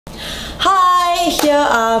here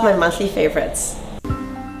are my monthly favorites.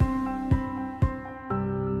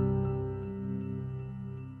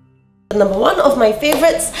 Number one of my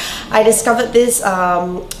favorites, I discovered this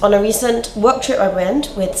on a recent work trip I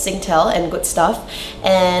went with Singtel and Good Stuff,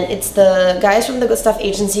 and it's the guys from the Good Stuff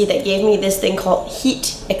agency that gave me this thing called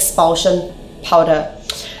heat expulsion powder.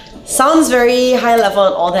 Sounds very high level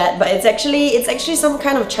and all that, but it's actually some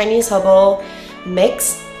kind of Chinese herbal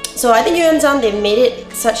mix. So I think they made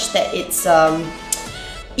it such that it's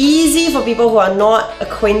easy for people who are not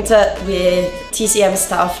acquainted with TCM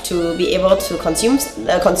stuff to be able to consume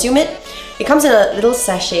it. It comes in a little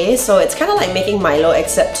sachet, so it's kind of like making Milo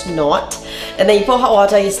except not. And then you pour hot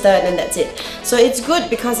water, you stir, and then that's it. So it's good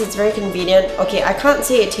because it's very convenient. Okay, I can't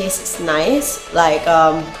say it tastes nice. Like,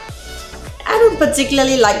 I don't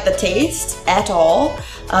particularly like the taste at all.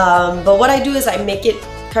 But what I do is I make it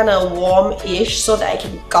kind of warm-ish so that I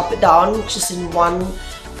can gulp it down just in one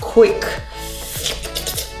quick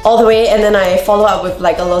all the way, and then I follow up with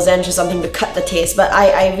like a lozenge or something to cut the taste. But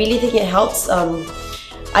I really think it helps.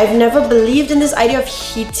 I've never believed in this idea of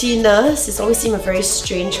heatiness. It's always seemed a very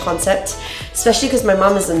strange concept, especially because my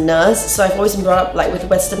mom is a nurse, so I've always been brought up like with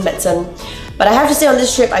Western medicine. But I have to say, on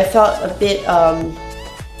this trip I felt a bit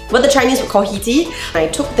what the Chinese would call heaty. I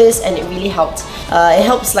took this and it really helped. It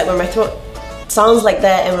helps like when my throat sounds like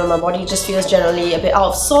that and when my body just feels generally a bit out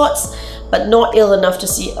of sorts but not ill enough to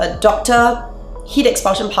see a doctor. Heat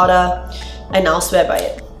expulsion powder, I now swear by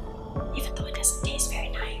it, even though it doesn't taste very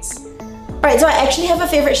nice. Alright, so I actually have a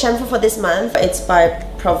favorite shampoo for this month. It's by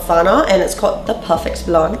Pravana and it's called The Perfect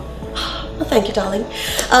Blonde. Oh, thank you, darling.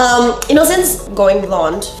 You know, since going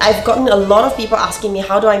blonde, I've gotten a lot of people asking me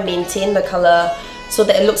how do I maintain the color so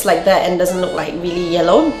that it looks like that and doesn't look like really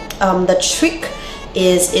yellow. The trick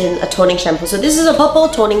is in a toning shampoo. So this is a purple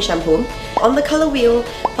toning shampoo. On the color wheel,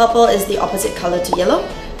 purple is the opposite color to yellow.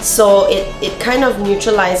 So it kind of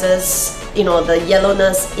neutralizes, you know, the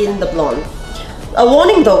yellowness in the blonde. A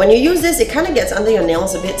warning though, when you use this, it kind of gets under your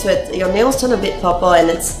nails a bit, so your nails turn a bit purple and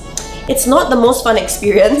it's not the most fun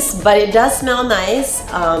experience, but it does smell nice.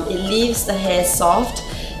 It leaves the hair soft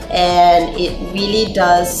and it really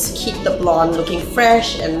does keep the blonde looking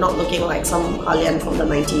fresh and not looking like some alien from the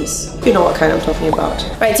 90s. You know what kind I'm talking about.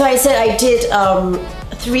 Right, so I said I did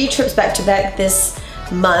 3 trips back to back this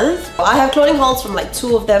month. I have clothing hauls from like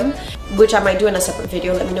 2 of them, which I might do in a separate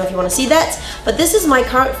video. Let me know if you want to see that. But this is my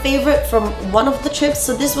current favorite from one of the trips.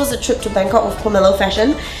 So this was a trip to Bangkok with Pomelo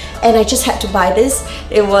Fashion and I just had to buy this.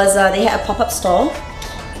 It was, they had a pop-up store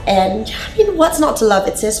and I mean, what's not to love?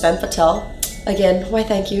 It says Femme Fatale. Again, why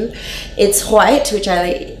thank you. It's white, which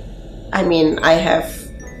I mean, I have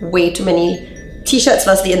way too many t-shirts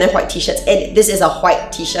firstly and then white t-shirts, and this is a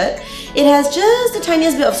white t-shirt. It has just the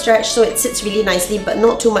tiniest bit of stretch, so it sits really nicely but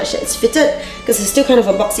not too much that it's fitted because it's still kind of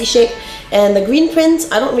a boxy shape. And the green print,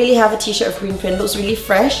 I don't really have a t-shirt with green print. It looks really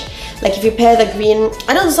fresh. Like if you pair the green,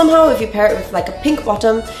 I don't know, somehow if you pair it with like a pink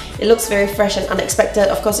bottom, it looks very fresh and unexpected.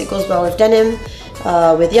 Of course it goes well with denim,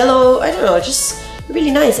 with yellow, I don't know, just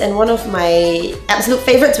really nice. And one of my absolute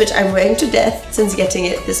favorites, which I'm wearing to death since getting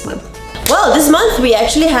it this month. Well, this month we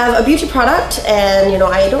actually have a beauty product, and you know,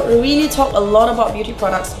 I don't really talk a lot about beauty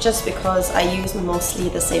products just because I use mostly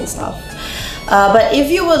the same stuff. But if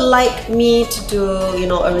you would like me to do, you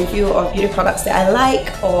know, a review of beauty products that I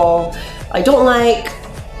like or I don't like,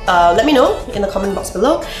 let me know in the comment box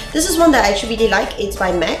below. This is one that I actually really like. It's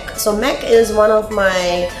by MAC. So MAC is one of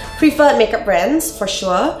my preferred makeup brands for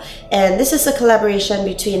sure, and this is a collaboration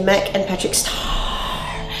between MAC and Patrick Starr.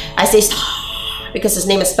 I say Starr because his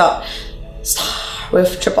name is spelled Starr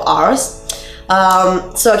with triple R's.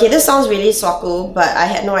 So okay, this sounds really swaku, but I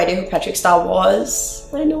had no idea who Patrick Starr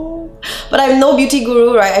was. I know, but I'm no beauty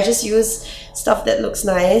guru, right? I just use stuff that looks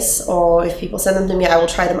nice, or if people send them to me, I will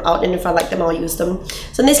try them out, and if I like them, I'll use them.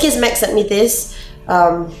 So in this case, MAC sent me this.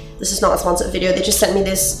 This is not a sponsored video. They just sent me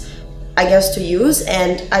this, I guess, to use,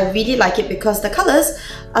 and I really like it because the colors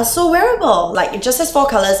are so wearable. Like, it just has 4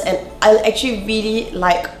 colors, and I actually really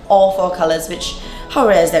like all 4 colors, which, how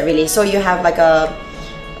rare is that really? So you have like a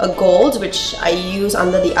gold, which I use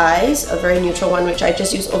under the eyes, a very neutral one, which I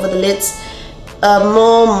just use over the lids.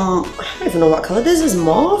 More, I don't even know what color this is,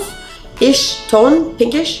 mauve-ish tone,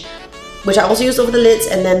 pinkish, which I also use over the lids.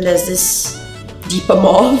 And then there's this deeper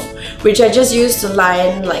mauve, which I just use to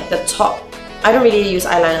line like the top. I don't really use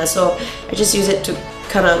eyeliner, so I just use it to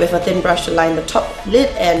kind of, with a thin brush, to line the top lid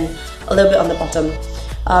and a little bit on the bottom.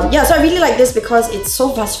 Yeah, so I really like this because it's so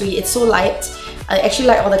fuss-free, it's so light. I actually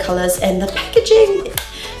like all the colors, and the packaging.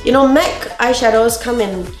 You know, MAC eyeshadows come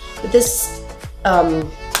in with this,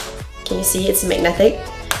 can you see, it's magnetic.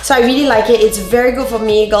 So I really like it. It's very good for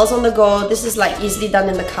me, girls on the go. This is like easily done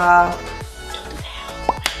in the car. Don't do that.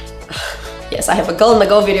 Yes, I have a girl on the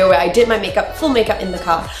go video where I did my makeup, full makeup in the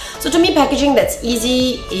car. So to me, packaging that's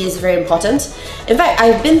easy is very important. In fact,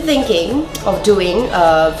 I've been thinking of doing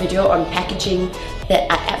a video on packaging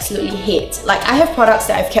that I absolutely hate. Like, I have products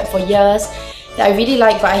that I've kept for years that I really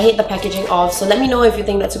like, but I hate the packaging of. So let me know if you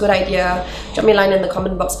think that's a good idea. Drop me a line in the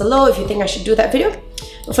comment box below if you think I should do that video.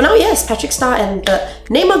 But for now, yes, Patrick Star, and the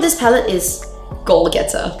name of this palette is Goal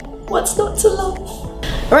Getter. What's not to love?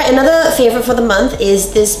 Alright, another favorite for the month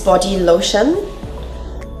is this body lotion.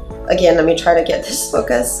 Again, let me try to get this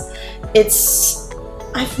focus.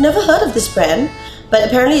 I've never heard of this brand, but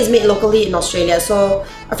apparently it's made locally in Australia. So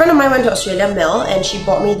a friend of mine went to Australia, Mel, and she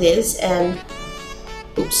bought me this, and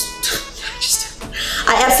oops.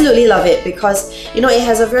 I absolutely love it because, you know, it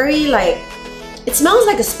has a very it smells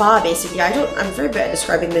like a spa basically. I'm very bad at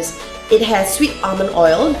describing this. It has sweet almond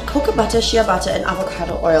oil, cocoa butter, shea butter, and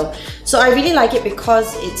avocado oil. So I really like it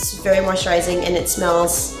because it's very moisturizing and it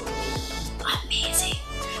smells amazing.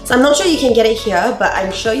 So I'm not sure you can get it here, but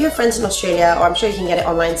I'm sure you have friends in Australia, or I'm sure you can get it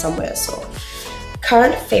online somewhere. So,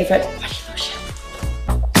 current favorite body lotion.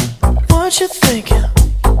 What you thinking?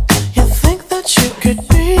 You think that you could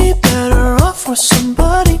be better off with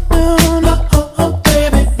somebody new? No,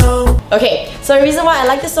 baby, no. Okay, so the reason why I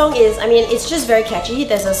like the song is, I mean, it's just very catchy.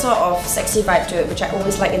 There's a sort of sexy vibe to it, which I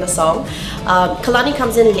always like in the song. Kalani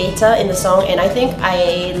comes in later in the song, and I think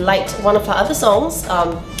I liked one of her other songs,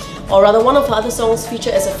 or rather one of her other songs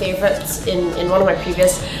featured as a favorite in one of my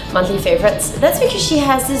previous monthly favorites. That's because she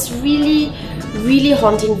has this really, really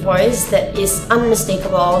haunting voice that is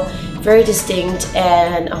unmistakable, very distinct,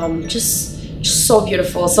 and just so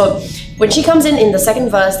beautiful. So when she comes in the second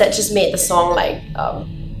verse, that just made the song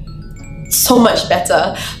so much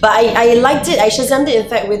better. But I liked it, I shazammed it in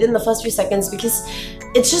fact within the first few seconds because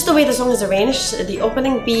it's just the way the song is arranged, the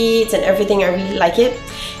opening beats and everything, I really like it.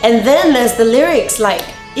 And then there's the lyrics. Like,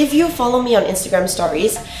 if you follow me on Instagram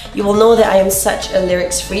stories, you will know that I am such a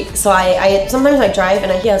lyrics freak. So sometimes I drive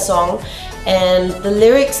and I hear a song and the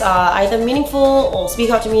lyrics are either meaningful or speak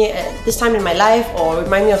out to me at this time in my life or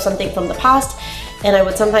remind me of something from the past, and I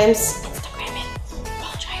would sometimes Instagram it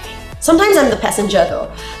while driving. Sometimes I'm the passenger though.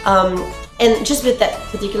 And just with that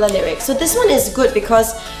particular lyric. So this one is good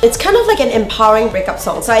because it's kind of like an empowering breakup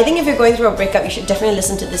song. So I think if you're going through a breakup, you should definitely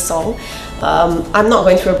listen to this song. I'm not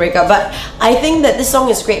going through a breakup, but I think that this song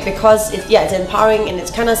is great because it's empowering, and it's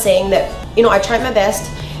kind of saying that, you know, I tried my best,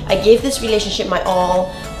 I gave this relationship my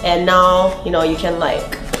all, and now, you know, you can I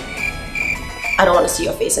don't want to see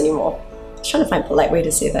your face anymore. I'm trying to find a polite way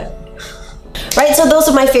to say that. Right, so those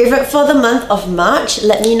are my favorite for the month of March.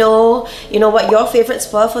 Let me know, you know, what your favorites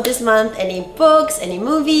were for this month. Any books, any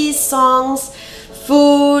movies, songs,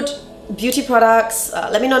 food, beauty products.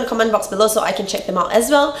 Let me know in the comment box below so I can check them out as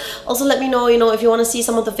well. Also, let me know, you know, if you want to see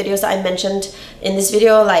some of the videos that I mentioned in this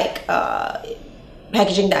video, like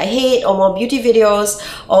packaging that I hate, or more beauty videos,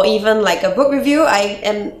 or even like a book review. I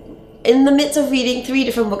am in the midst of reading 3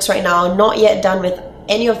 different books right now, not yet done with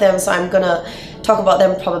any of them, so I'm gonna talk about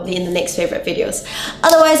them probably in the next favorite videos.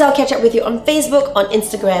 Otherwise, I'll catch up with you on Facebook, on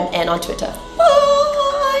Instagram, and on Twitter.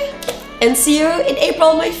 Bye! And see you in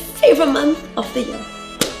April, my favorite month of the year.